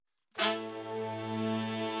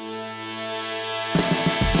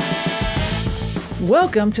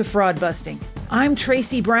Welcome to Fraud Busting. I'm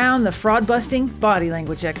Tracy Brown, the fraud busting body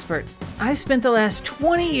language expert. I've spent the last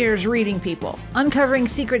 20 years reading people, uncovering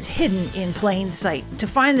secrets hidden in plain sight to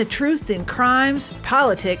find the truth in crimes,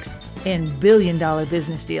 politics, and billion-dollar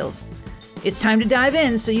business deals. It's time to dive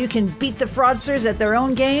in so you can beat the fraudsters at their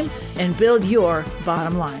own game and build your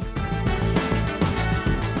bottom line.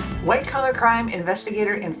 White-collar crime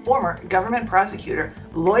investigator and former government prosecutor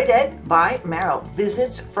Lloyd Ed by Merrill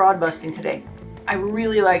visits Fraud Busting today. I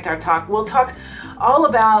really liked our talk. We'll talk all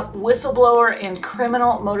about whistleblower and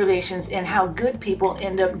criminal motivations and how good people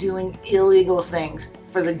end up doing illegal things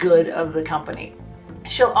for the good of the company.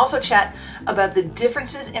 She'll also chat about the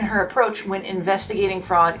differences in her approach when investigating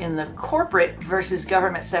fraud in the corporate versus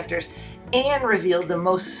government sectors and reveal the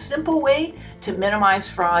most simple way to minimize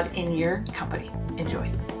fraud in your company.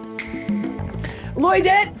 Enjoy. Lloyd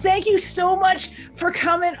Ed, thank you so much for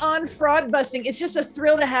coming on Fraud Busting. It's just a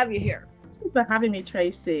thrill to have you here. For having me,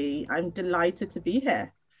 Tracy. I'm delighted to be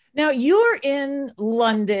here. Now, you're in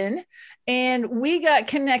London, and we got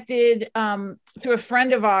connected through a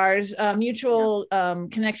friend of ours, mutual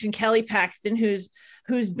connection, Kelly Paxton,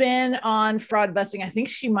 who's been on Fraud Busting. I think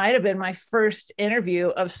she might have been my first interview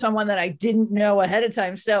of someone that I didn't know ahead of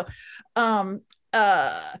time. So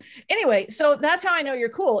anyway, so that's how I know you're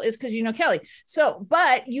cool, is because you know Kelly. So,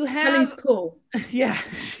 but you have Kelly's cool. Yeah,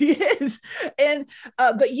 she is. And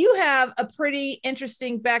but you have a pretty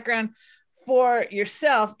interesting background for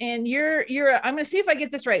yourself, and you're I'm going to see if I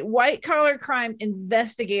get this right. White collar crime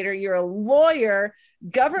investigator. You're a lawyer,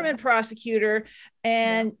 government prosecutor,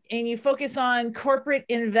 and you focus on corporate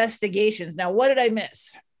investigations. Now, what did I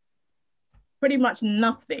miss? Pretty much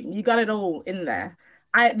nothing. You got it all in there.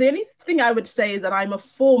 The only thing I would say is that I'm a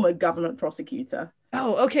former government prosecutor.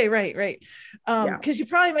 Oh, okay, right. Because you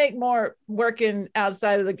probably make more working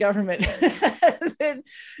outside of the government than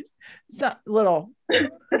little.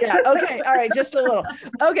 Yeah. Okay. All right. Just a little.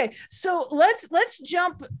 Okay. So let's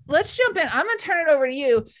jump in. I'm gonna turn it over to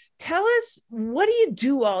you. Tell us, what do you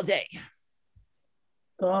do all day?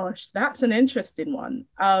 Gosh, that's an interesting one.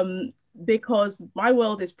 Because my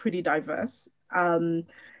world is pretty diverse.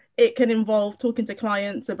 It can involve talking to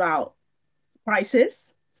clients about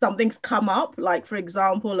prices. Something's come up, like, for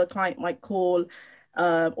example, a client might call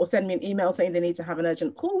or send me an email saying they need to have an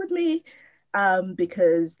urgent call with me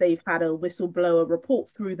because they've had a whistleblower report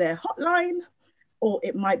through their hotline, or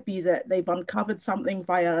it might be that they've uncovered something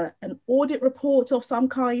via an audit report of some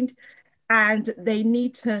kind, and they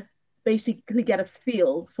need to basically get a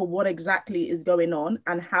feel for what exactly is going on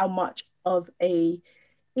and how much of an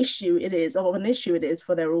issue it is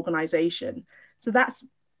for their organization. So that's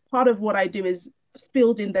part of what I do, is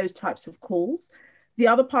field in those types of calls. The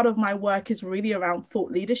other part of my work is really around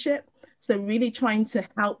thought leadership. So really trying to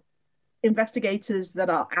help investigators that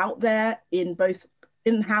are out there in both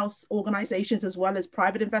in-house organizations as well as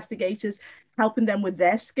private investigators, helping them with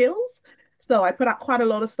their skills. So I put out quite a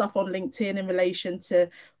lot of stuff on LinkedIn in relation to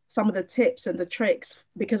some of the tips and the tricks,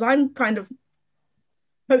 because I'm kind of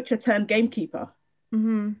poacher turned gamekeeper.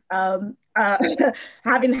 Mm-hmm.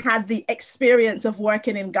 Having had the experience of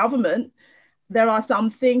working in government, there are some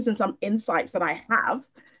things and some insights that I have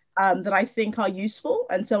that I think are useful.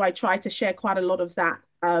 And so I try to share quite a lot of that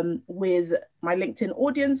with my LinkedIn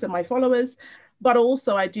audience and my followers. But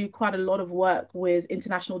also I do quite a lot of work with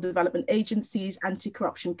international development agencies,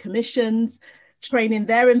 anti-corruption commissions, training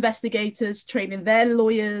their investigators, training their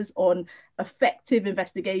lawyers on effective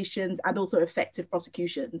investigations and also effective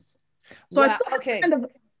prosecutions. So I still have kind of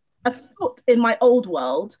a foot in my old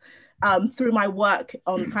world through my work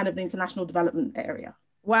on kind of the international development area.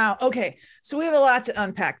 Wow. Okay. So we have a lot to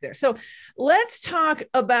unpack there. So let's talk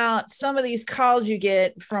about some of these calls you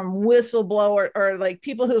get from whistleblower or like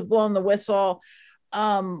people who've blown the whistle.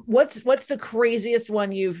 What's the craziest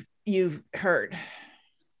one you've heard?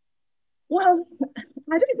 Well,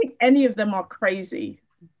 I don't think any of them are crazy,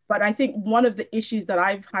 but I think one of the issues that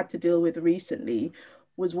I've had to deal with recently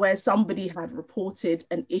was where somebody had reported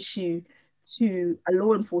an issue to a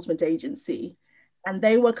law enforcement agency, and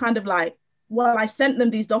they were kind of like, well, I sent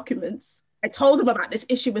them these documents, I told them about this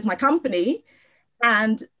issue with my company,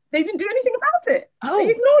 and they didn't do anything about it. They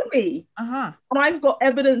ignored me. And I've got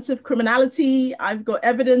evidence of criminality, I've got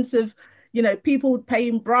evidence of, people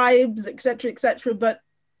paying bribes, etc., but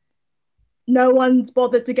no one's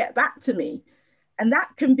bothered to get back to me. And that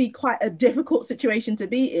can be quite a difficult situation to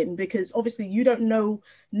be in, because obviously you don't know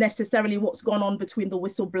necessarily what's gone on between the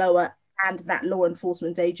whistleblower and that law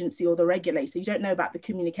enforcement agency or the regulator. You don't know about the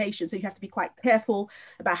communication. So you have to be quite careful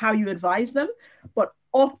about how you advise them. But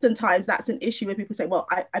oftentimes that's an issue where people say, well,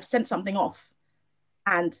 I've sent something off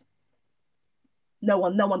and no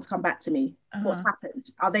one's come back to me. What's Uh-huh.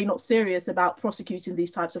 happened? Are they not serious about prosecuting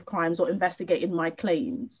these types of crimes or investigating my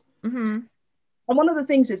claims? Mm-hmm. And one of the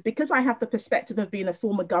things is, because I have the perspective of being a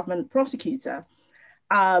former government prosecutor,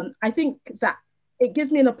 I think that it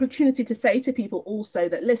gives me an opportunity to say to people also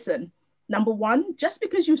that, listen, number one, just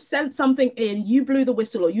because you sent something in, you blew the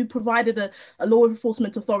whistle, or you provided a law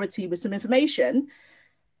enforcement authority with some information,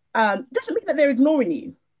 doesn't mean that they're ignoring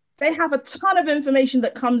you. They have a ton of information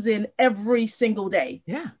that comes in every single day.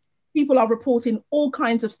 Yeah. People are reporting all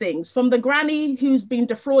kinds of things, from the granny who's been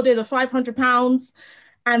defrauded of £500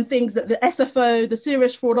 and things that the SFO, the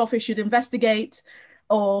Serious Fraud Office, should investigate,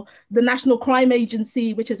 or the National Crime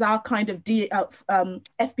Agency, which is our kind of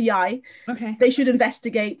FBI, Okay. they should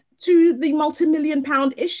investigate, to the multi-million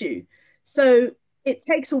pound issue. So it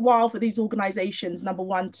takes a while for these organizations, number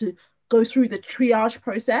one, to go through the triage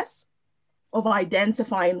process of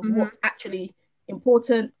identifying Mm-hmm. what's actually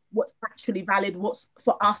important, what's actually valid, what's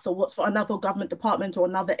for us or what's for another government department or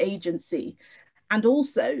another agency. And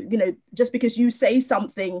also, just because you say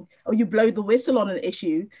something or you blow the whistle on an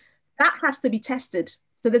issue, that has to be tested.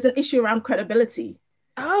 So there's an issue around credibility.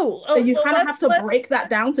 So you Well, kind of have to let's break that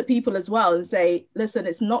down to people as well and say, listen,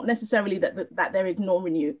 it's not necessarily that they're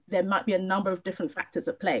ignoring you. There might be a number of different factors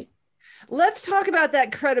at play. let's talk about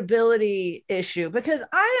that credibility issue, because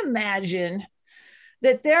I imagine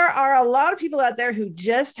that there are a lot of people out there who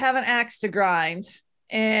just have an axe to grind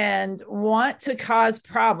and want to cause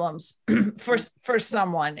problems for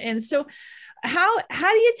someone. And so how do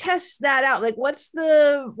you test that out? Like, what's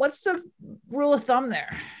the rule of thumb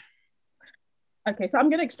there? Okay, so I'm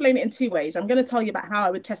going to explain it in two ways. I'm going to tell you about how I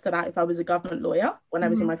would test it out if I was a government lawyer when I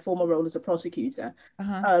was in my former role as a prosecutor.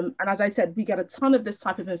 Uh-huh. And as I said, we get a ton of this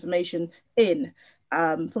type of information in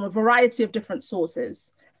from a variety of different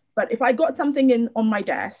sources. But if I got something in on my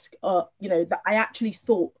desk, that I actually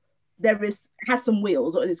thought has some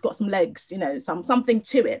wheels, or it's got some legs, something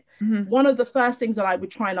to it, one of the first things that I would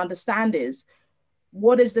try and understand is,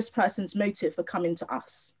 what is this person's motive for coming to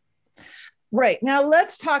us? Right. Now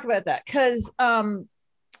let's talk about that, because one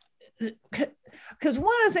of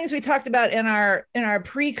the things we talked about in our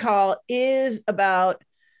pre-call is about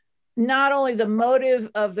not only the motive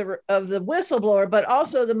of the whistleblower, but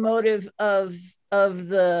also the motive of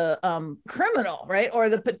the criminal, right? Or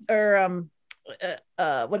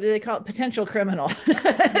what do they call it? Potential criminal.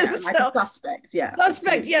 Yeah, like a suspect. Yeah.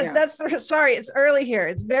 Suspect. Yes, yeah. Sorry, it's early here.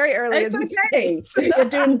 It's very early. It's okay. You're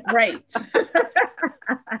doing great.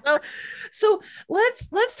 So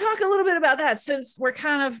let's talk a little bit about that, since we're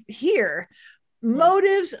kind of here.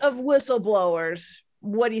 Motives of whistleblowers.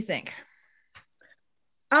 What do you think?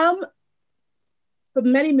 For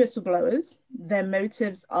many whistleblowers, their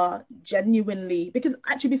motives are genuinely, because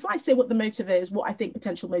actually, before I say what the motive is, what I think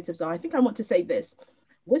potential motives are, I think I want to say this.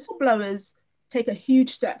 Whistleblowers take a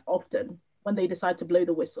huge step often when they decide to blow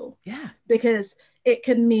the whistle. Yeah. Because it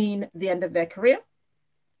can mean the end of their career,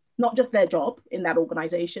 not just their job in that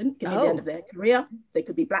organization. It can mean the end of their career. They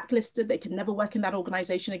could be blacklisted. They could never work in that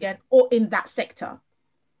organization again or in that sector.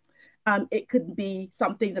 It could be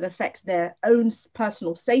something that affects their own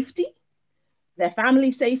personal safety, their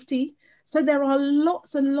family safety. So there are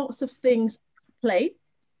lots and lots of things at play.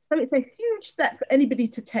 So it's a huge step for anybody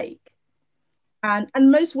to take. And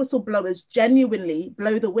most whistleblowers genuinely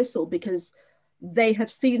blow the whistle because they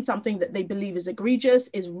have seen something that they believe is egregious,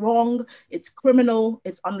 is wrong, it's criminal,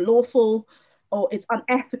 it's unlawful, or it's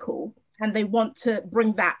unethical. And they want to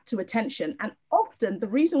bring that to attention. And often the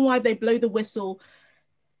reason why they blow the whistle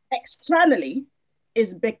externally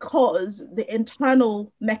is because the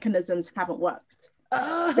internal mechanisms haven't worked.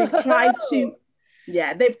 They've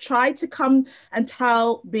tried to come and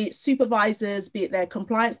tell, be it supervisors, be it their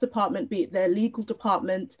compliance department, be it their legal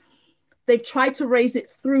department. They've tried to raise it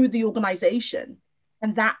through the organization,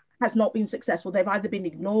 and that has not been successful. They've either been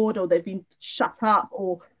ignored or they've been shut up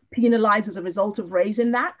or penalized as a result of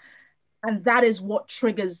raising that. And that is what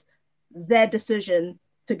triggers their decision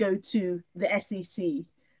to go to the SEC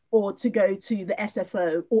or to go to the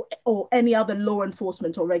SFO or any other law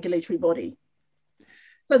enforcement or regulatory body.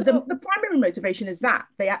 So the primary motivation is that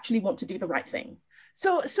they actually want to do the right thing.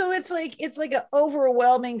 So it's like an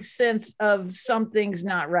overwhelming sense of something's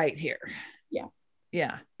not right here. Yeah.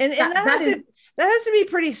 Yeah. And that has to be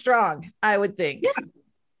pretty strong, I would think. Yeah.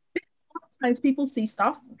 Sometimes people see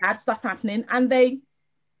bad stuff happening, and it's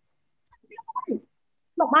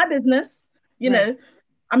not my business. You know,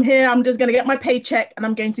 I'm here, I'm just going to get my paycheck and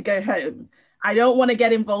I'm going to go home. I don't want to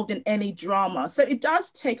get involved in any drama. So it does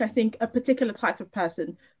take, I think, a particular type of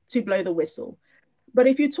person to blow the whistle. But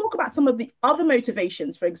if you talk about some of the other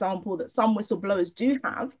motivations, for example, that some whistleblowers do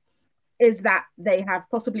have, is that they have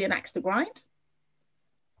possibly an axe to grind.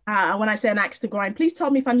 When I say an axe to grind, please tell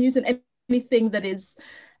me if I'm using anything that is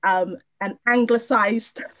an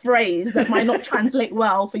anglicized phrase that might not translate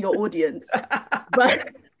well for your audience. But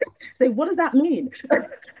say, what does that mean?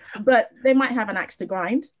 But they might have an axe to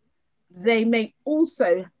grind. They may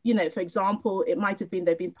also, for example, it might have been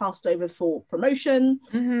they've been passed over for promotion,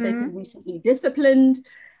 they've been recently disciplined.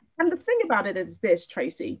 And the thing about it is this,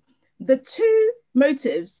 Tracy, the two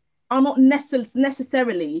motives are not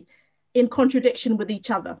necessarily in contradiction with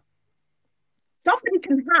each other. Somebody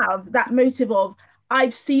can have that motive of,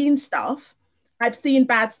 I've seen stuff, I've seen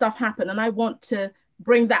bad stuff happen, and I want to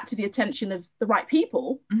bring that to the attention of the right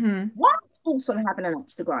people, while also having an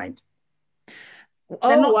axe to grind.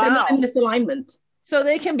 They're not in misalignment. So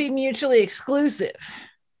they can be mutually exclusive.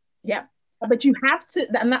 Yeah. But you have to,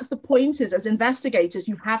 and that's the point is, as investigators,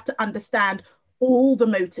 you have to understand all the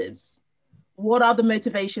motives. What are the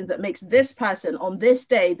motivations that makes this person on this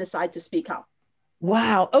day decide to speak up?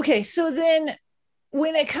 Wow. Okay. So then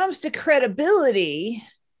when it comes to credibility,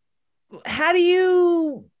 how do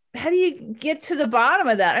you get to the bottom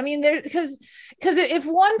of that? I mean, because if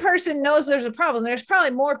one person knows there's a problem, there's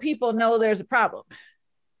probably more people know there's a problem.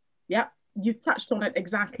 Yeah, you've touched on it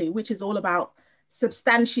exactly, which is all about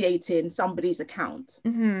substantiating somebody's account.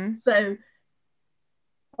 So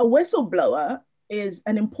a whistleblower is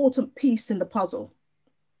an important piece in the puzzle.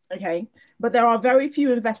 Okay, but there are very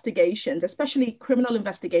few investigations, especially criminal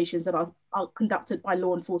investigations that are conducted by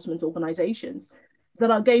law enforcement organizations,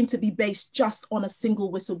 that are going to be based just on a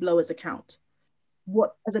single whistleblower's account.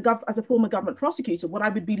 What, as a former government prosecutor, what I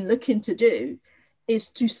would be looking to do is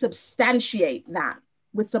to substantiate that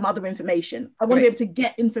with some other information. I want to be able to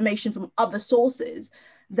get information from other sources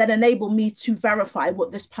that enable me to verify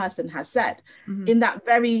what this person has said. In that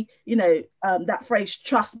very, that phrase,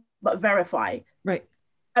 trust but verify. Right.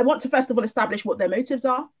 I want to first of all establish what their motives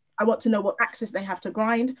are. I want to know what axes they have to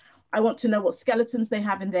grind. I want to know what skeletons they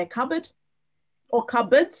have in their cupboard or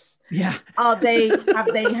cupboards. Yeah. Have they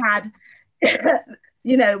had,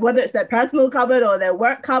 whether it's their personal cupboard or their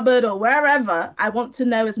work cupboard or wherever, I want to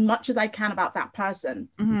know as much as I can about that person.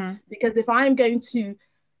 Because if I'm going to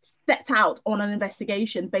set out on an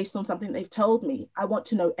investigation based on something they've told me, I want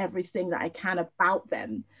to know everything that I can about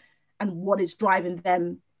them and what is driving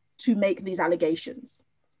them to make these allegations.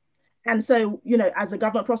 And so, as a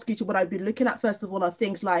government prosecutor, what I'd be looking at, first of all, are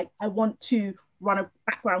things like, I want to run a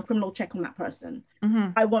background criminal check on that person.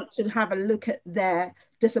 I want to have a look at their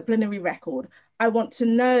disciplinary record. I want to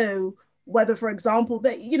know whether, for example,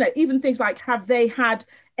 that, even things like, have they had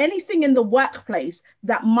anything in the workplace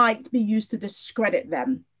that might be used to discredit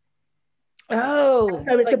them? Oh,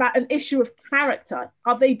 so it's about an issue of character.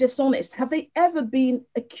 Are they dishonest? Have they ever been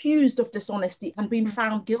accused of dishonesty and been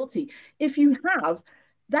found guilty? If you have,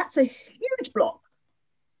 that's a huge block.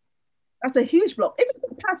 That's a huge block. Even if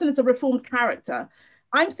the person is a reformed character,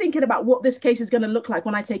 I'm thinking about what this case is going to look like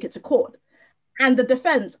when I take it to court. And the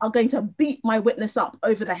defense are going to beat my witness up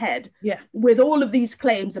over the head with all of these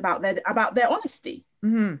claims about their honesty.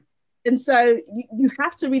 And so you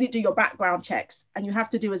have to really do your background checks, and you have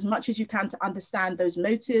to do as much as you can to understand those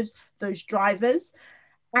motives, those drivers.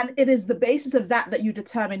 And it is the basis of that you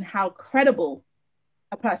determine how credible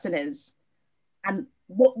a person is and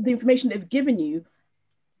what the information they've given you,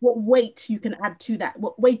 what weight you can add to that,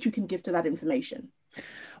 what weight you can give to that information.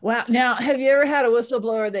 Wow. Now, have you ever had a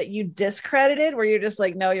whistleblower that you discredited, where you're just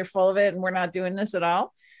like, no, you're full of it and we're not doing this at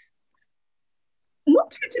all?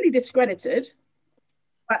 Not totally discredited,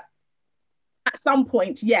 but at some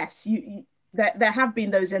point, yes, there have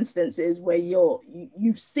been those instances where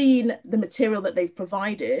you've seen the material that they've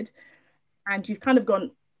provided and you've kind of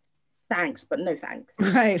gone, thanks, but no thanks.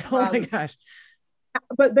 Right. Oh my gosh.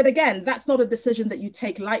 But again, that's not a decision that you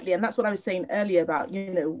take lightly. And that's what I was saying earlier about,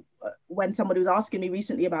 when somebody was asking me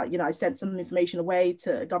recently about, I sent some information away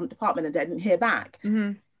to a government department and I didn't hear back.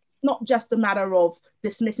 Not just a matter of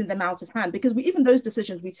dismissing them out of hand, because even those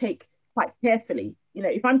decisions we take quite carefully.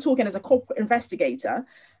 If I'm talking as a corporate investigator,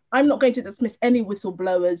 I'm not going to dismiss any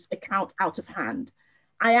whistleblower's account out of hand.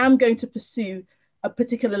 I am going to pursue a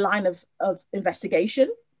particular line of investigation,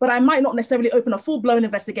 but I might not necessarily open a full-blown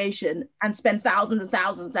investigation and spend thousands and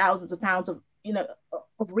thousands of pounds of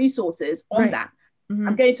resources on that.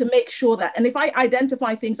 I'm going to make sure that, and if I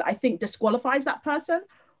identify things that I think disqualifies that person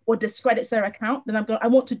or discredits their account, then I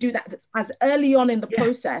want to do that as early on in the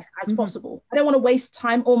process as possible. I don't want to waste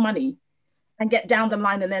time or money and get down the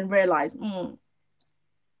line and then realize,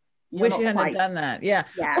 wish you hadn't done that. Yeah.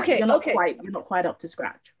 Okay. You're not quite up to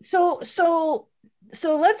scratch.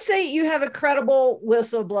 So let's say you have a credible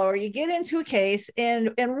whistleblower, you get into a case, and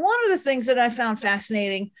one of the things that I found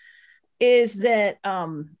fascinating is that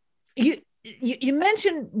you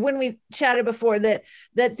mentioned when we chatted before that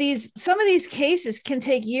these some of these cases can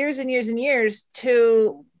take years and years and years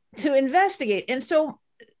to investigate, and so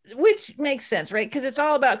which makes sense, right? Because it's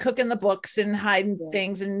all about cooking the books and hiding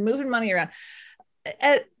things and moving money around.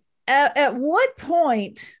 At at what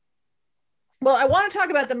point? Well, I want to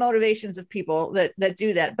talk about the motivations of people that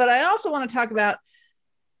do that, but I also want to talk about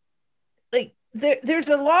like there's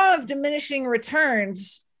a law of diminishing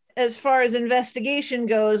returns as far as investigation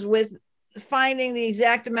goes with finding the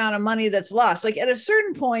exact amount of money that's lost. Like at a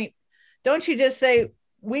certain point, don't you just say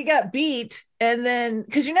we got beat, and then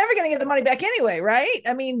because you're never going to get the money back anyway, right?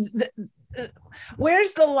 I mean,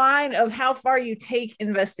 where's the line of how far you take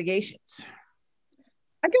investigations?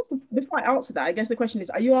 I guess before I answer that, I guess the question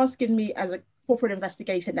is, are you asking me as a corporate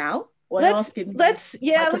investigator now? Or are you asking me let's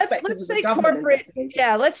say corporate.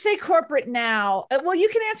 Yeah, let's say corporate now. Well, you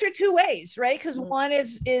can answer it two ways, right? Because one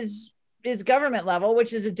is government level,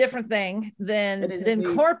 which is a different thing than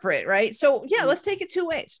corporate, right? So yeah, let's take it two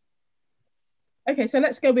ways. Okay, so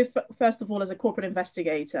let's go with, first of all, as a corporate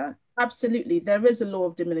investigator, absolutely, there is a law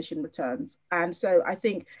of diminishing returns. And so I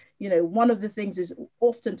think, one of the things is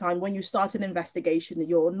oftentimes when you start an investigation,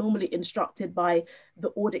 you're normally instructed by the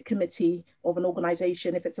audit committee of an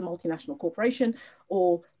organization, if it's a multinational corporation,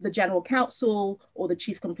 or the general counsel or the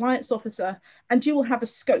chief compliance officer, and you will have a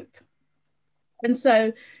scope. And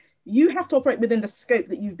so you have to operate within the scope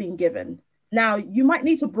that you've been given. Now, you might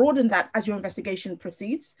need to broaden that as your investigation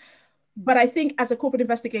proceeds. But I think as a corporate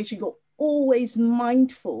investigation, you're always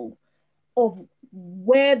mindful of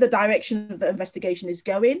where the direction of the investigation is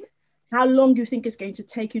going, how long you think it's going to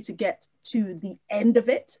take you to get to the end of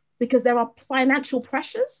it, because there are financial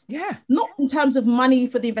pressures, not in terms of money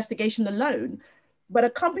for the investigation alone, but a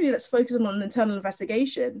company that's focusing on an internal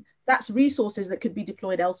investigation, that's resources that could be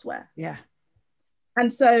deployed elsewhere. Yeah.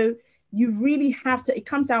 And so you really have to, it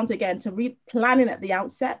comes down to, again, to planning at the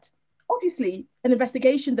outset. Obviously, an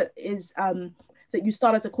investigation that is that you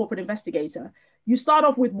start as a corporate investigator, you start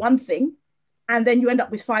off with one thing, and then you end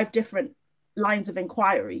up with 5 different lines of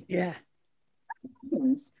inquiry. Yeah.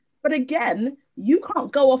 But again, you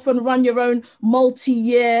can't go off and run your own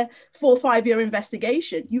multi-year, 4 or 5 year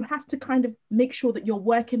investigation. You have to kind of make sure that you're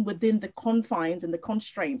working within the confines and the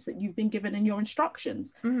constraints that you've been given in your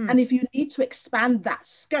instructions. Mm-hmm. And if you need to expand that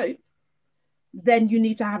scope, then you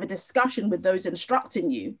need to have a discussion with those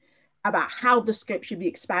instructing you about how the scope should be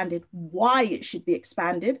expanded, why it should be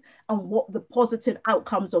expanded, and what the positive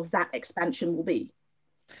outcomes of that expansion will be.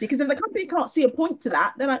 Because if the company can't see a point to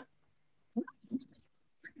that, then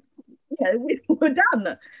we're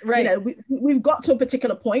done. Right. We've got to a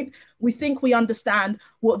particular point. We think we understand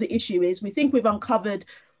what the issue is. We think we've uncovered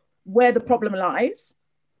where the problem lies.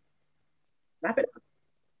 Wrap it up.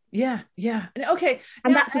 Yeah. Okay.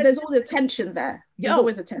 And there's always a tension there. There's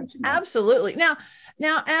always a tension there. Absolutely.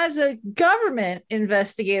 Now, as a government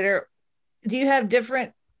investigator, do you have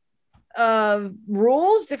different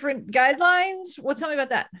rules, different guidelines? Well, tell me about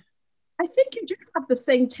that. I think you do have the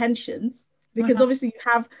same tensions because obviously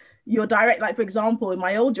you have your direct, like for example, in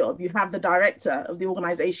my old job, you have the director of the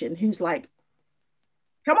organization who's like,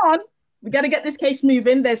 come on, we got to get this case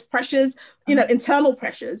moving. There's pressures, internal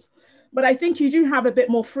pressures. But I think you do have a bit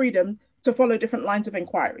more freedom to follow different lines of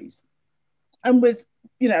inquiries. And with,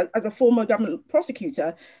 as a former government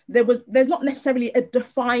prosecutor, there's not necessarily a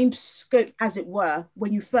defined scope, as it were,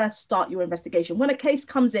 when you first start your investigation. When a case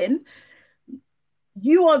comes in,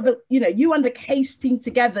 you and the case team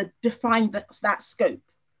together define that scope.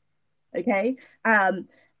 Okay. And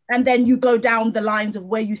then you go down the lines of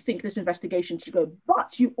where you think this investigation should go.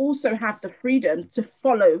 But you also have the freedom to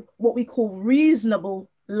follow what we call reasonable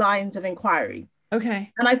lines of inquiry.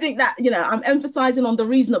 Okay. And I think that, I'm emphasizing on the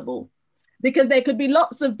reasonable, because there could be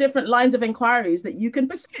lots of different lines of inquiries that you can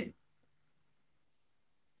pursue.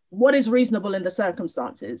 What is reasonable in the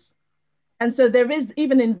circumstances? And so there is,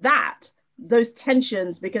 even in that, those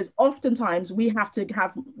tensions, because oftentimes we have to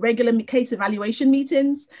have regular case evaluation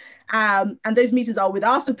meetings. And those meetings are with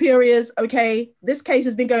our superiors. Okay, this case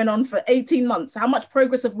has been going on for 18 months. How much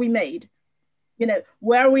progress have we made?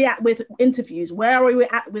 Where are we at with interviews? Where are we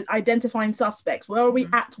at with identifying suspects? Where are we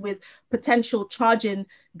at with potential charging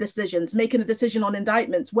decisions, making a decision on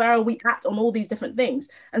indictments? Where are we at on all these different things?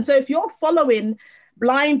 And so if you're following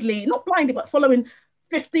not blindly, but following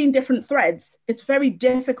 15 different threads, it's very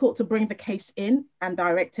difficult to bring the case in and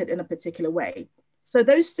direct it in a particular way. So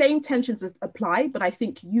those same tensions apply, but I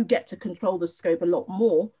think you get to control the scope a lot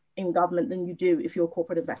more in government than you do if you're a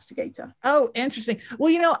corporate investigator. Oh, interesting.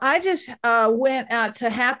 Well, I just went out to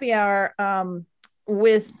happy hour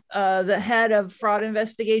with the head of fraud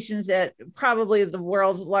investigations at probably the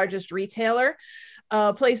world's largest retailer,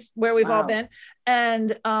 place where we've all been.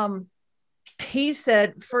 And he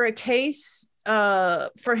said for a case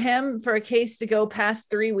to go past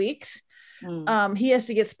 3 weeks, he has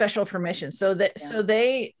to get special permission. So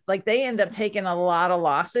they end up taking a lot of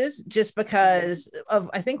losses just because of,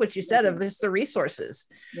 I think what you said, of just the resources.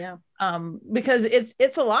 Yeah. Because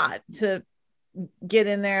it's a lot to get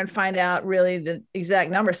in there and find out really the exact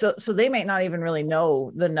number. So they may not even really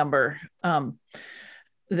know the number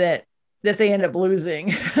that they end up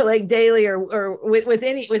losing like daily or with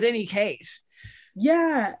any case.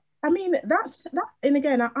 Yeah. I mean, that's that. And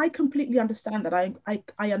again, I completely understand that.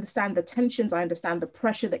 I understand the tensions. I understand the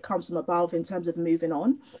pressure that comes from above in terms of moving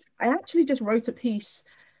on. I actually just wrote a piece.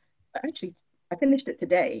 Actually, I finished it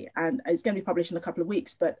today and it's going to be published in a couple of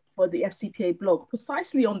weeks, but for the FCPA blog,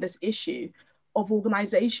 precisely on this issue of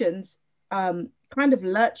organizations kind of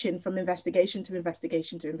lurching from investigation to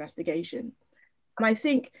investigation to investigation. And I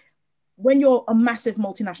think when you're a massive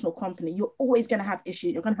multinational company, you're always going to have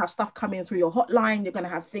issues. You're going to have stuff coming through your hotline. You're going to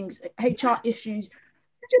have things, HR issues.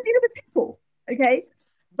 You're dealing with people, okay?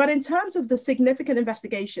 But in terms of the significant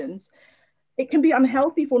investigations, it can be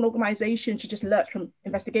unhealthy for an organization to just lurch from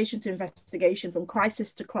investigation to investigation, from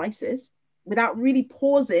crisis to crisis, without really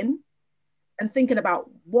pausing and thinking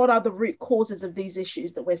about what are the root causes of these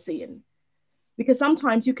issues that we're seeing. Because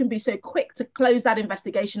sometimes you can be so quick to close that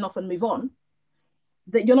investigation off and move on,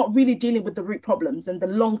 that you're not really dealing with the root problems and the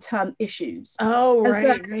long-term issues. Oh, right,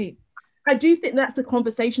 so right. I do think that's a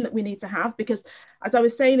conversation that we need to have, because as I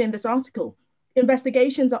was saying in this article,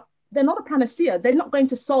 investigations they're not a panacea. They're not going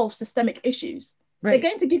to solve systemic issues. Right. They're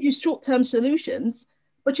going to give you short-term solutions,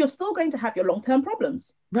 but you're still going to have your long-term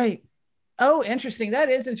problems. Right. Oh, interesting. That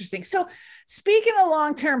is interesting. So speaking of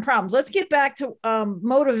long-term problems, let's get back to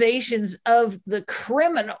motivations of the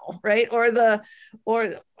criminal, right? Or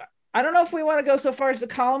I don't know if we want to go so far as to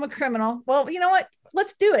call him a criminal. Well, you know what?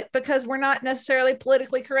 Let's do it, because we're not necessarily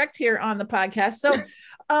politically correct here on the podcast. So,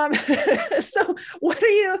 so what are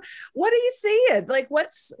you seeing? Like,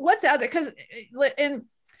 what's out there? Because, and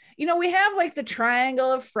we have like the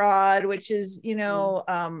triangle of fraud, which is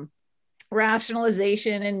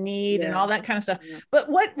rationalization and need and all that kind of stuff. Yeah. But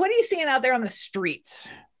what are you seeing out there on the streets?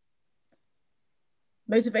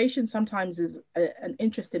 Motivation sometimes is an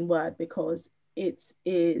interesting word, because it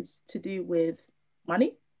is to do with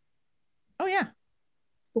money. Oh, yeah.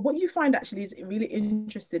 But what you find actually is really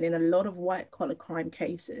interesting in a lot of white collar crime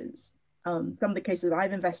cases. Some of the cases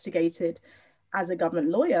I've investigated as a government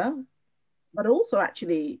lawyer, but also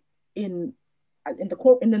actually in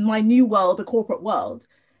my new world, the corporate world,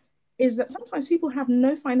 is that sometimes people have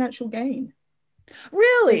no financial gain.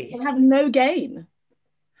 Really? They have no gain.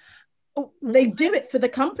 They do it for the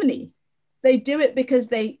company. They do it because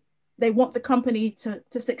they want the company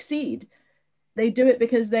to succeed. They do it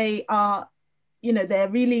because they are, they're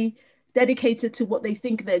really dedicated to what they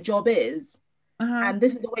think their job is. Uh-huh. And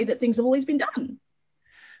this is the way that things have always been done.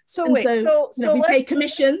 So wait, so we pay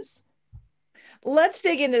commissions. Let's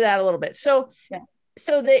dig into that a little bit. So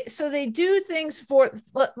they do things for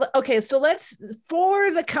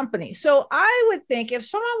the company. So I would think if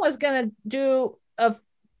someone was going to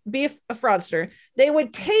be a fraudster, they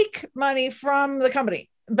would take money from the company.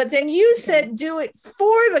 But then you said do it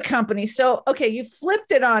for the company. So, okay, you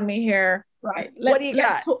flipped it on me here. Right. What do you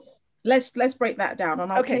got? Let's break that down,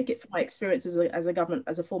 and I'll take it from my experience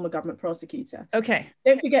as a former government prosecutor. Okay.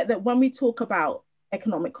 Don't forget that when we talk about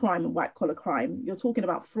economic crime and white collar crime, you're talking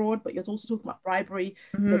about fraud, but you're also talking about bribery.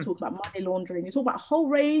 Mm-hmm. You're talking about money laundering. You're talking about a whole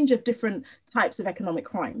range of different types of economic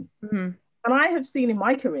crime. Mm-hmm. And I have seen in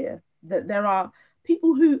my career that there are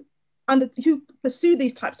people who pursue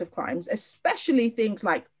these types of crimes, especially things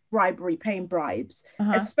like bribery, paying bribes,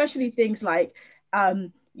 especially things like,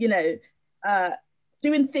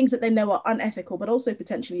 doing things that they know are unethical, but also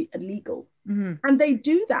potentially illegal. Mm-hmm. And they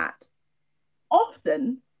do that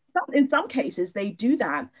often. In some cases, they do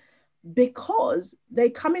that because they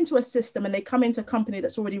come into a system and they come into a company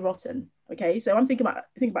that's already rotten. Okay, so I'm thinking about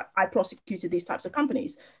I prosecuted these types of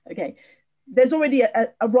companies. Okay, there's already a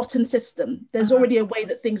rotten system. There's already a way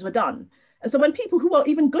that things were done. And so when people who are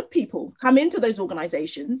even good people come into those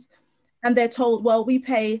organizations and they're told, well, we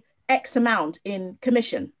pay X amount in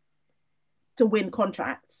commission to win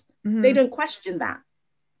contracts, they don't question that.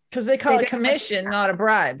 Because they call it commission, not a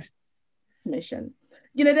bribe. Commission.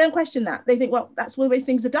 They don't question that. They think, well, that's the way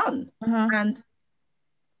things are done. And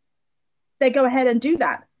they go ahead and do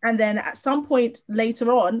that. And then at some point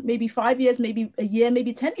later on, maybe 5 years, maybe a year,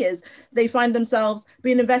 maybe 10 years, they find themselves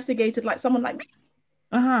being investigated like someone like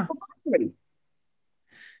me.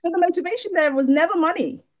 So the motivation there was never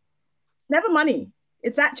money, never money.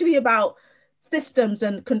 It's actually about systems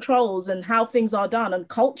and controls and how things are done and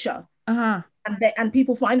culture. Uh-huh. And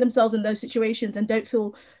people find themselves in those situations and don't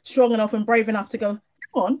feel strong enough and brave enough to go, hang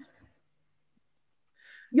on,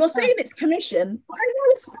 you're saying it's commission, but I know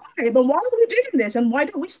it's fine, but why are we doing this and why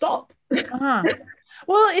don't we stop? Uh-huh.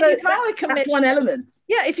 Well, if So you call it that's one commission, element.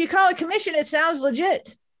 yeah, if you call it commission, it sounds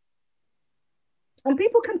legit. And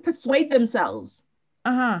people can persuade themselves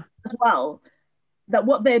Uh-huh. as well that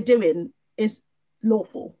what they're doing is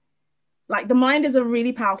lawful. Like the mind is a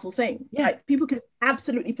really powerful thing. Yeah. Like people can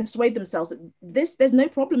absolutely persuade themselves that there's no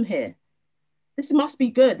problem here. This must be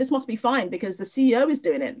good. This must be fine because the CEO is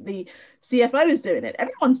doing it. The CFO is doing it.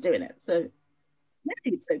 Everyone's doing it. So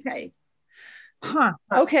maybe it's okay. Huh.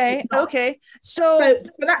 But Okay. it's not. Okay. So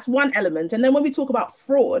that's one element. And then when we talk about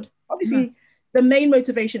fraud, Uh-huh. obviously the main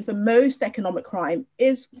motivation for most economic crime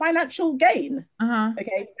is financial gain. Uh-huh.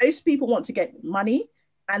 Okay. Most people want to get money,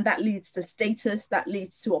 and that leads to status, that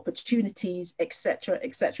leads to opportunities, etc.,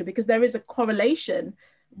 because there is a correlation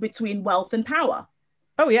between wealth and power.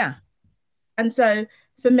 Oh yeah. And so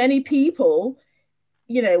for many people,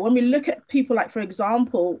 when we look at people like, for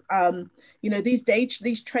example,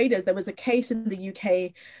 these traders, there was a case in the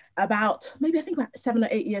UK about maybe I think about 7 or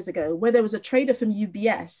 8 years ago, where there was a trader from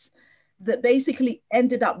UBS that basically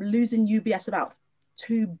ended up losing UBS about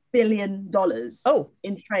 $2 billion Oh.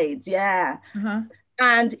 in trades. Yeah. Uh-huh.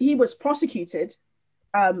 And he was prosecuted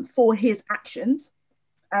for his actions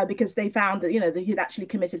because they found that he'd actually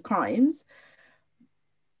committed crimes.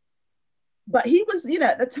 But he was,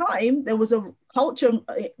 at the time, there was a culture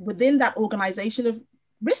within that organization of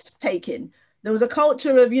risk taking. There was a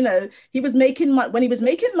culture of, he was making when he was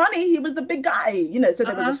making money, he was the big guy, so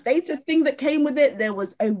there was a status thing that came with it. There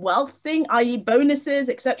was a wealth thing, i.e. bonuses,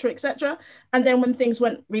 etc., etc. And then when things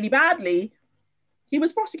went really badly, he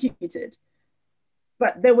was prosecuted.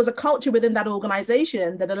 But there was a culture within that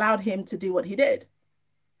organization that allowed him to do what he did.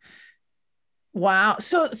 Wow.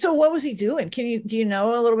 So what was he doing? Do you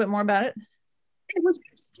know a little bit more about it? It was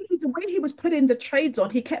the way he was putting the trades on.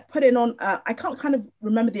 He kept putting on, I can't kind of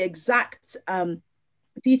remember the exact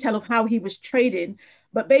detail of how he was trading,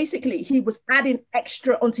 but basically he was adding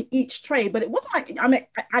extra onto each trade. But it wasn't like I'm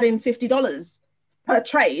adding $50 per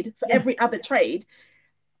trade for every other trade.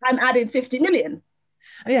 I'm adding 50 million.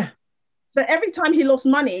 Yeah. So every time he lost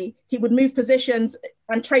money, he would move positions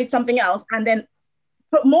and trade something else and then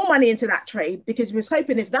put more money into that trade because he was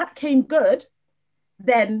hoping if that came good,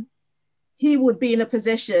 then he would be in a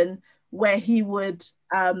position where he would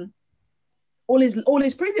all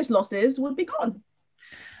his previous losses would be gone.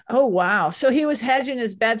 Oh wow! So he was hedging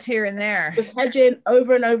his bets here and there. He was hedging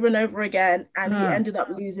over and over and over again, and he ended up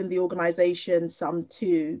losing the organization some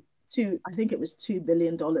I think it was $2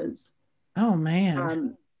 billion. Oh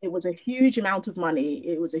man! It was a huge amount of money.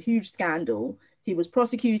 It was a huge scandal. He was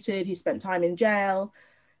prosecuted. He spent time in jail.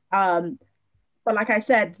 But like I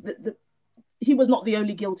said, he was not the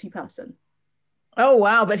only guilty person. Oh,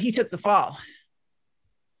 wow. But he took the fall.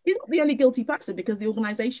 He's not the only guilty person because the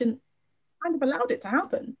organization kind of allowed it to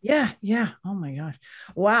happen. Yeah. Yeah. Oh my gosh.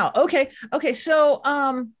 Wow. Okay. Okay. So,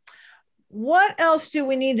 what else do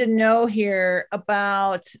we need to know here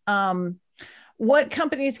about what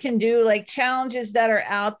companies can do, like challenges that are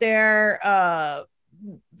out there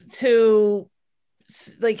to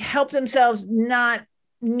like help themselves not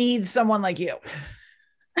need someone like you?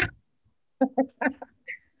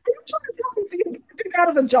 Out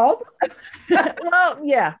of a job. Well,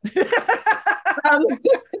 yeah.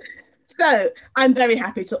 So I'm very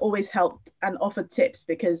happy to always help and offer tips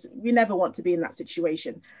because we never want to be in that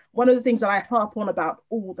situation. One of the things that I harp on about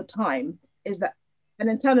all the time is that an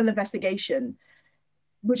internal investigation,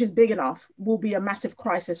 which is big enough, will be a massive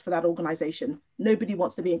crisis for that organization. Nobody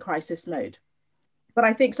wants to be in crisis mode. But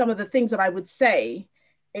I think some of the things that I would say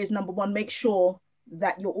is, number one, make sure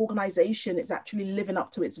that your organization is actually living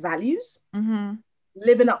up to its values,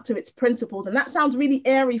 living up to its principles. And that sounds really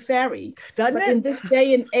airy fairy. But in this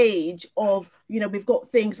day and age of, we've got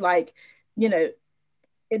things like,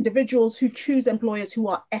 individuals who choose employers who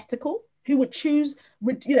are ethical, who would choose,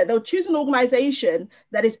 they'll choose an organization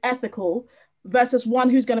that is ethical versus one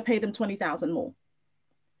who's going to pay them 20,000 more.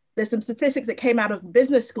 There's some statistics that came out of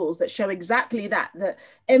business schools that show exactly that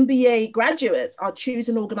MBA graduates are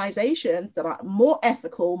choosing organizations that are more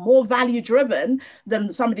ethical, more value driven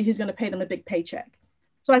than somebody who's going to pay them a big paycheck.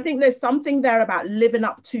 So I think there's something there about living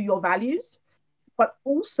up to your values, but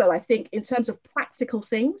also I think in terms of practical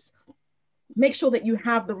things, make sure that you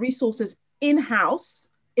have the resources in-house,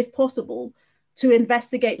 if possible, to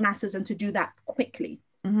investigate matters and to do that quickly.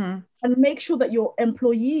 Mm-hmm. and make sure that your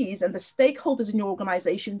employees and the stakeholders in your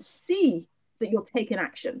organization see that you're taking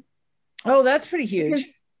action. Oh, that's pretty Because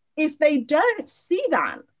huge. if they don't see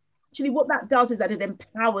that, actually what that does is that it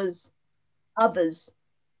empowers others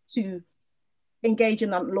to engage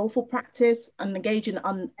in unlawful practice and engage in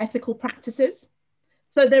unethical practices.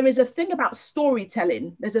 So there is a thing about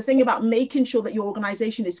storytelling. There's a thing about making sure that your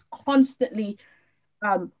organization is constantly,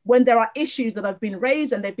 when there are issues that have been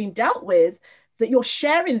raised and they've been dealt with, that you're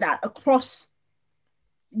sharing that across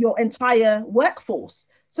your entire workforce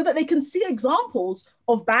so that they can see examples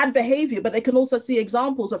of bad behavior, but they can also see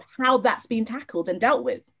examples of how that's been tackled and dealt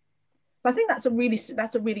with. So I think that's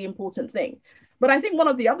a really important thing. But I think one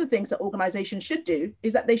of the other things that organizations should do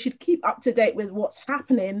is that they should keep up to date with what's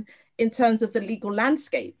happening in terms of the legal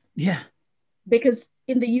landscape. Yeah. Because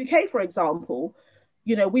in the UK, for example,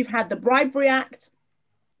 we've had the Bribery Act,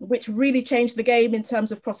 which really changed the game in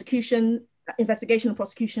terms of prosecution, investigation and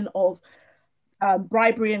prosecution of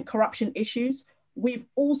bribery and corruption issues. We've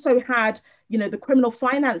also had, the Criminal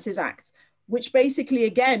Finances Act, which basically,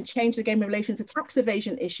 again, changed the game in relation to tax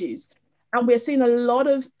evasion issues. And we're seeing a lot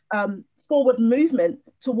of forward movement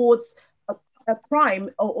towards a crime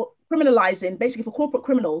or criminalizing, basically for corporate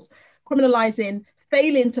criminals, criminalizing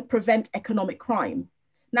failing to prevent economic crime.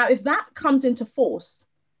 Now, if that comes into force,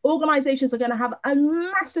 organizations are going to have a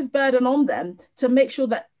massive burden on them to make sure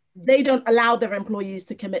that they don't allow their employees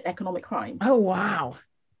to commit economic crime. Oh, wow.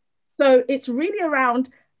 So it's really around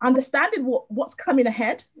understanding what's coming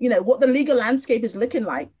ahead, what the legal landscape is looking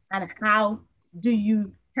like, and how do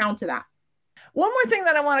you counter that? One more thing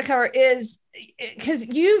that I want to cover is because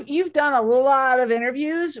you've done a lot of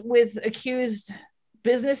interviews with accused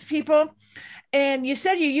business people, and you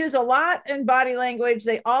said you use a lot in body language.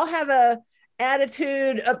 They all have a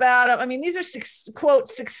attitude about them. I mean, these are quote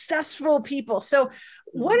successful people. So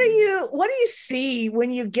what do you see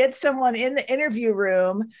when you get someone in the interview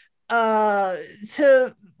room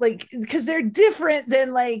to like, because they're different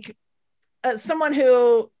than like someone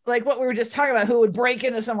who, like what we were just talking about, who would break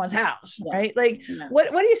into someone's house, right? Like,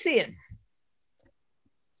 what are you seeing?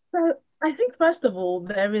 So I think, first of all,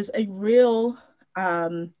 there is a real,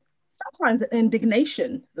 sometimes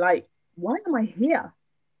indignation, like, why am I here?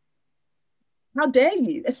 How dare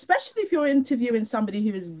you? Especially if you're interviewing somebody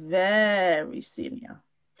who is very senior.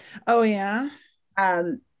 Oh, yeah.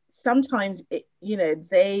 Sometimes,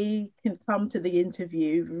 they can come to the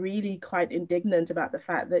interview really quite indignant about the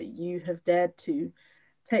fact that you have dared to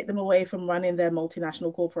take them away from running their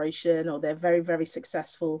multinational corporation or their very, very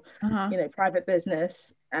successful, private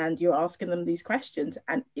business. And you're asking them these questions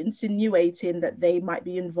and insinuating that they might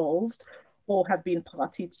be involved or have been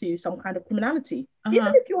party to some kind of criminality,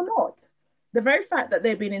 even if you're not. The very fact that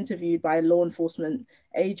they're being interviewed by a law enforcement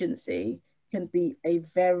agency can be a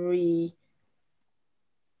very,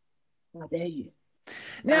 how dare you?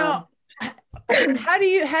 Now, how do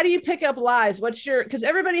you pick up lies? Because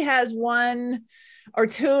everybody has one or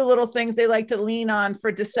two little things they like to lean on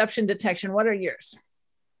for deception detection. What are yours?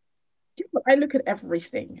 I look at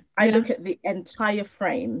everything. I look at the entire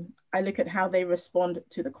frame. I look at how they respond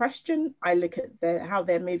to the question. I look at how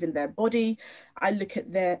they're moving their body. I look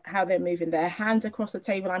at how they're moving their hands across the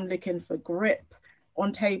table. I'm looking for grip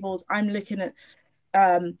on tables. I'm looking at,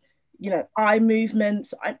 eye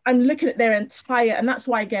movements. I'm looking at their entire, and that's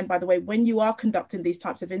why, again, by the way, when you are conducting these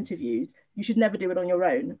types of interviews, you should never do it on your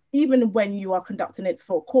own. Even when you are conducting it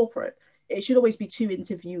for corporate, it should always be two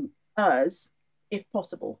interviewers, if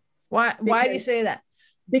possible. Why do you say that?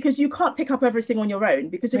 Because you can't pick up everything on your own.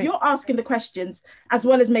 Because if you're asking the questions as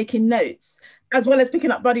well as making notes, as well as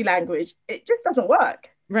picking up body language, it just doesn't work.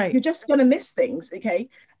 Right. You're just going to miss things. Okay.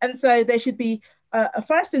 And so there should be a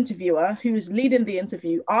first interviewer who is leading the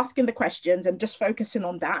interview, asking the questions and just focusing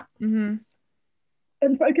on that. Mm-hmm.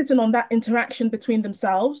 And focusing on that interaction between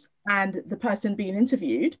themselves and the person being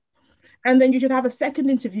interviewed. And then you should have a second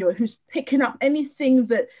interviewer who's picking up anything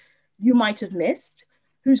that you might have missed,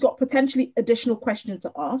 who's got potentially additional questions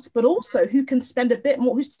to ask, but also who can spend a bit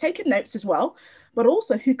more, who's taking notes as well, but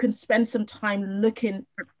also who can spend some time looking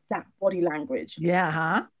at that body language.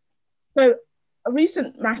 Yeah. So a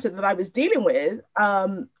recent matter that I was dealing with,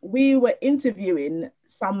 we were interviewing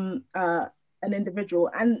an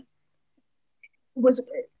individual, and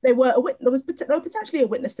they were potentially a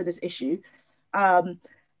witness to this issue,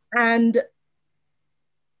 and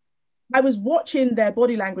I was watching their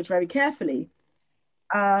body language very carefully.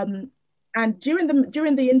 And during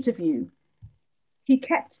the interview, he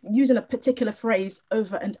kept using a particular phrase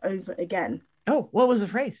over and over again. Oh, what was the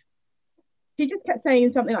phrase? He just kept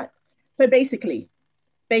saying something like, so basically,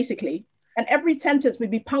 and every sentence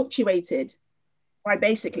would be punctuated by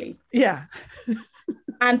basically. Yeah.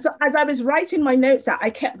 And so as I was writing my notes out,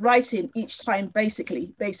 I kept writing each time,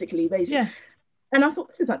 basically. Yeah. And I thought,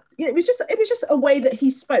 this is like, it was just a way that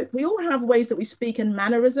he spoke. We all have ways that we speak and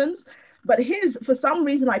mannerisms, but his, for some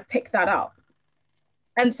reason, I picked that up.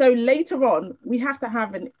 And so later on, we have to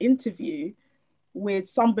have an interview with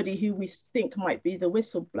somebody who we think might be the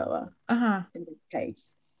whistleblower Uh-huh. in this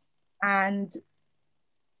case. And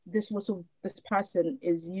this person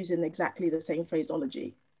is using exactly the same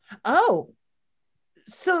phraseology. Oh,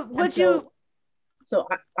 so And would you, so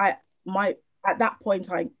I my at that point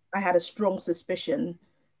I had a strong suspicion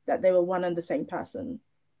that they were one and the same person.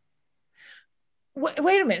 wait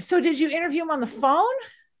a minute. So did you interview him on the phone?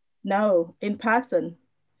 No, in person.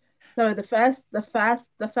 So the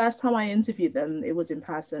first time I interviewed them, it was in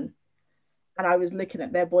person. And I was looking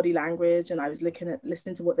at their body language and I was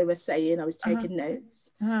listening to what they were saying. I was Uh-huh. taking notes.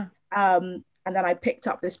 Uh-huh. And then I picked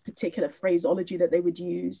up this particular phraseology that they would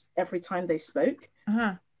use every time they spoke.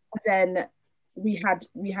 Uh-huh. Then we had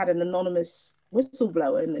an anonymous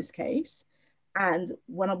whistleblower in this case. And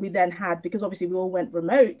when we then had, because obviously we all went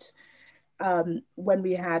remote, when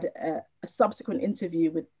we had a subsequent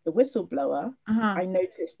interview with the whistleblower, Uh-huh. I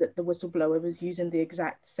noticed that the whistleblower was using the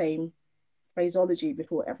exact same phraseology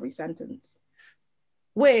before every sentence.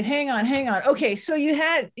 Wait, hang on. Okay, so you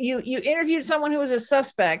interviewed someone who was a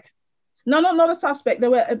suspect. No, not a suspect. They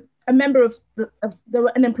were a member they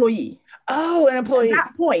were an employee. Oh, an At employee.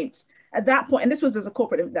 that point, and this was as a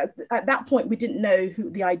corporate, at that point, we didn't know who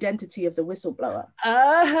the identity of the whistleblower.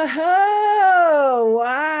 Oh,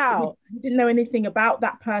 wow. We didn't know anything about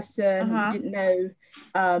that person. We Uh-huh. didn't know,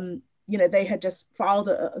 they had just filed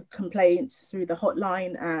a complaint through the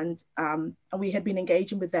hotline, and we had been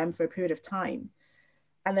engaging with them for a period of time.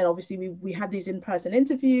 And then obviously we had these in-person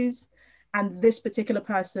interviews, and this particular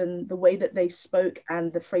person, the way that they spoke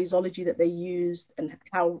and the phraseology that they used and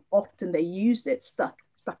how often they used it stuck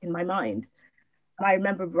in my mind. And I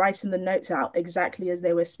remember writing the notes out exactly as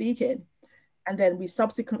they were speaking. And then we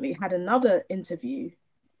subsequently had another interview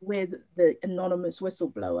with the anonymous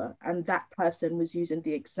whistleblower, and that person was using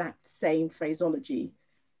the exact same phraseology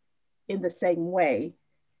in the same way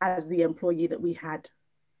as the employee that we had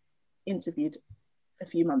interviewed a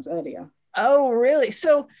few months earlier. Oh, really?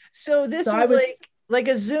 So this So I was was, like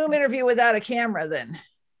a Zoom interview without a camera then.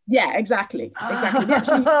 yeah, exactly. We actually used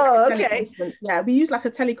Oh, like a okay. teleconference. Yeah, we used like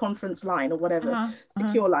a teleconference line or whatever, Uh-huh. Uh-huh.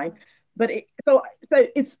 secure line. But so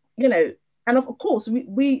it's, and of course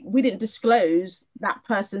we didn't disclose that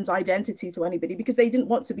person's identity to anybody because they didn't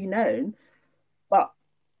want to be known. But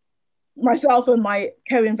myself and my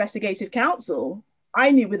co-investigative counsel,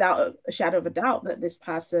 I knew without a shadow of a doubt that this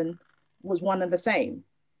person was one and the same,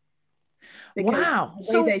 because Wow. the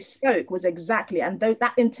way So they spoke was exactly, and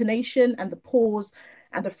that intonation and the pause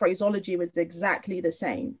and the phraseology was exactly the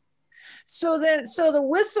same. so the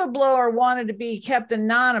whistleblower wanted to be kept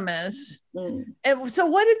anonymous. Mm. And so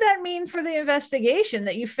what did that mean for the investigation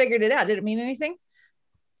that you figured it out? Did it mean anything?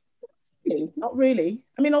 Really? Not really.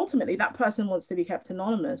 I mean, ultimately, that person wants to be kept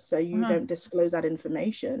anonymous, so you Uh-huh. don't disclose that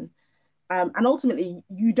information. And ultimately,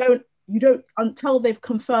 you don't until they've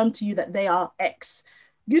confirmed to you that they are X.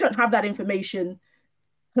 You don't have that information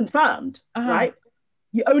confirmed, Uh-huh. right?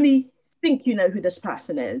 You only think you know who this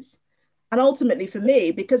person is. And ultimately, for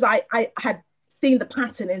me, because I had seen the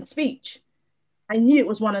pattern in speech, I knew it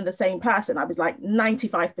was one and the same person. I was like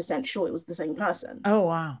 95% sure it was the same person. Oh,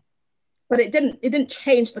 wow. But it didn't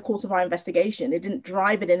change the course of our investigation. It didn't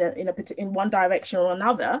drive it in one direction or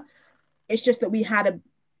another. It's just that we had a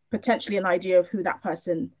potentially an idea of who that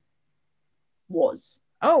person was.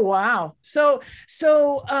 Oh, wow. So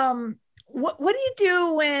what do you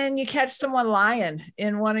do when you catch someone lying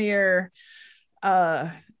in one of your uh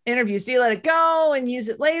interviews? Do you let it go and use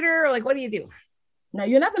it later? Or like what do you do? Now,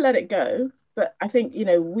 you never let it go, but I think,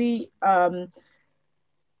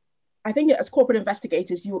 I think as corporate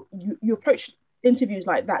investigators, you approach interviews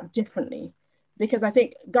like that differently, because I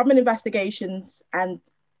think government investigations and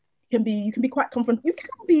you can be quite confront. You can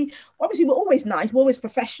be, obviously we're always nice, we're always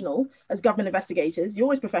professional as government investigators. You're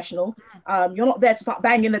always professional. You're not there to start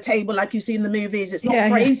banging the table like you see in the movies. It's not Yeah,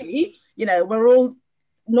 yeah. crazy. We're all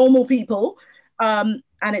normal people, and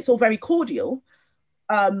it's all very cordial.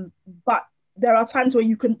 But there are times where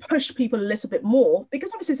you can push people a little bit more,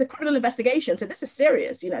 because obviously it's a criminal investigation, so this is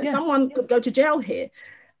serious. Yeah. Someone could go to jail here.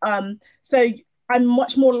 So I'm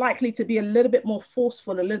much more likely to be a little bit more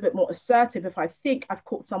forceful, a little bit more assertive if I think I've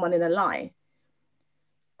caught someone in a lie,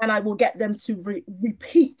 and I will get them to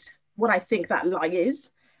repeat what I think that lie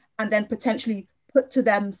is, and then potentially put to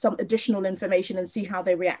them some additional information and see how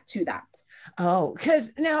they react to that. Oh,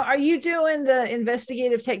 because now are you doing the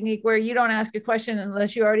investigative technique where you don't ask a question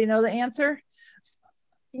unless you already know the answer?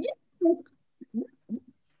 Yeah,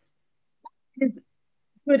 is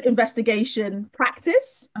good investigation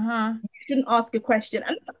practice. Uh-huh. You shouldn't ask a question.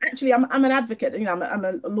 And actually, I'm an advocate. I'm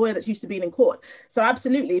a lawyer that's used to being in court. So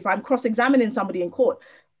absolutely, if I'm cross-examining somebody in court,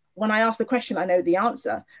 when I ask the question, I know the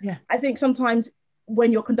answer. Yeah. I think sometimes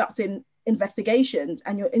when you're conducting investigations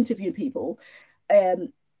and you're interviewing people,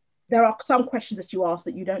 um, there are some questions that you ask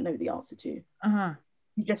that you don't know the answer to. Uh-huh.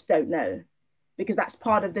 You just don't know, because that's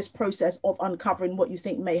part of this process of uncovering what you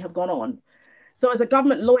think may have gone on. So as a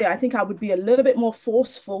government lawyer, I think I would be a little bit more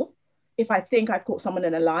forceful if I think I've caught someone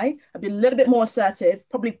in a lie. I'd be a little bit more assertive,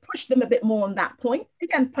 probably push them a bit more on that point.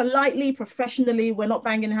 Again, politely, professionally, we're not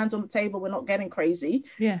banging hands on the table, we're not getting crazy.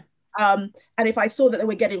 Yeah. And if I saw that they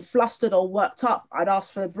were getting flustered or worked up, I'd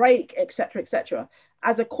ask for a break, etc., etc.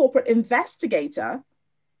 As a corporate investigator,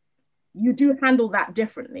 you do handle that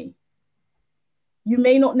differently. You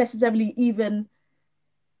may not necessarily even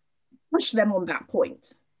push them on that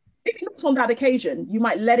point. Maybe not on that occasion. You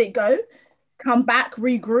might let it go, come back,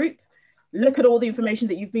 regroup, look at all the information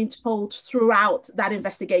that you've been told throughout that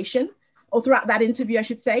investigation, or throughout that interview, I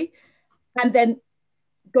should say, and then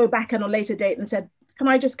go back on a later date and said, can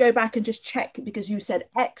I just go back and just check, because you said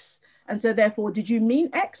X, and so therefore, did you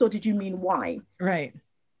mean X or did you mean Y? Right.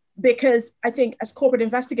 Because I think as corporate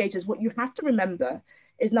investigators, what you have to remember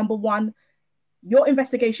is, number one, your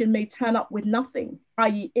investigation may turn up with nothing,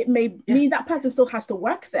 i.e., it may mean that person still has to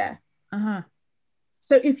work there. Uh-huh.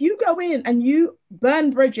 So if you go in and you burn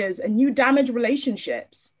bridges and you damage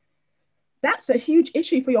relationships, that's a huge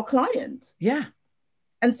issue for your client. Yeah.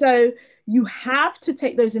 And so you have to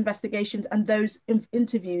take those investigations and those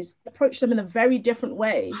interviews, approach them in a very different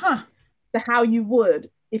way to how you would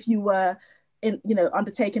if you were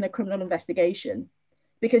undertaking a criminal investigation,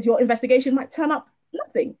 because your investigation might turn up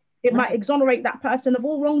nothing. It might exonerate that person of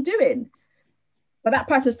all wrongdoing, but that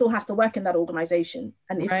person still has to work in that organization.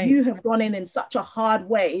 And if you have gone in such a hard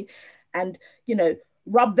way and,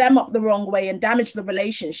 rub them up the wrong way and damage the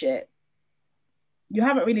relationship, you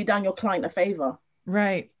haven't really done your client a favor.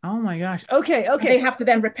 Right. Oh my gosh. Okay. And they have to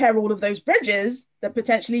then repair all of those bridges that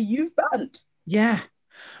potentially you've burnt. Yeah.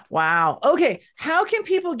 Wow. Okay. How can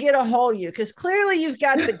people get a hold of you? Because clearly you've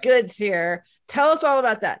got the goods here. Tell us all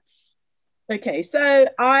about that. Okay, so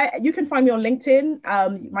you can find me on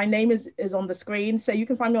LinkedIn. My name is on the screen, so you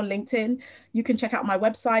can find me on LinkedIn. You can check out my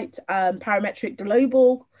website,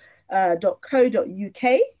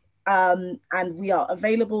 parametricglobal.co.uk, and we are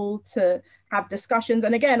available to have discussions.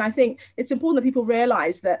 And again, I think it's important that people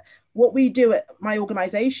realize that what we do at my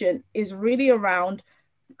organization is really around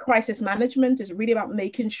crisis management. It's really about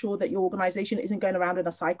making sure that your organization isn't going around in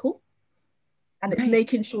a cycle. And it's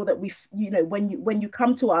making sure that when you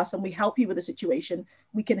come to us and we help you with a situation,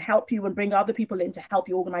 we can help you and bring other people in to help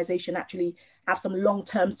your organization actually have some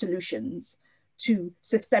long-term solutions to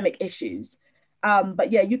systemic issues.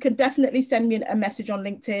 But yeah, you can definitely send me a message on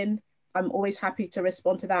LinkedIn. I'm always happy to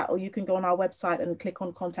respond to that. Or you can go on our website and click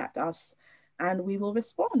on contact us, and we will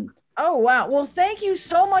respond. Oh, wow. Well, thank you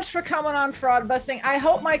so much for coming on Fraud Busting. I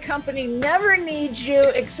hope my company never needs you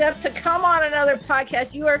except to come on another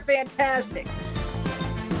podcast. You are fantastic.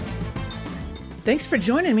 Thanks for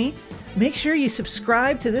joining me. Make sure you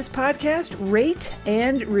subscribe to this podcast, rate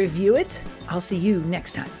and review it. I'll see you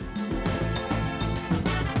next time.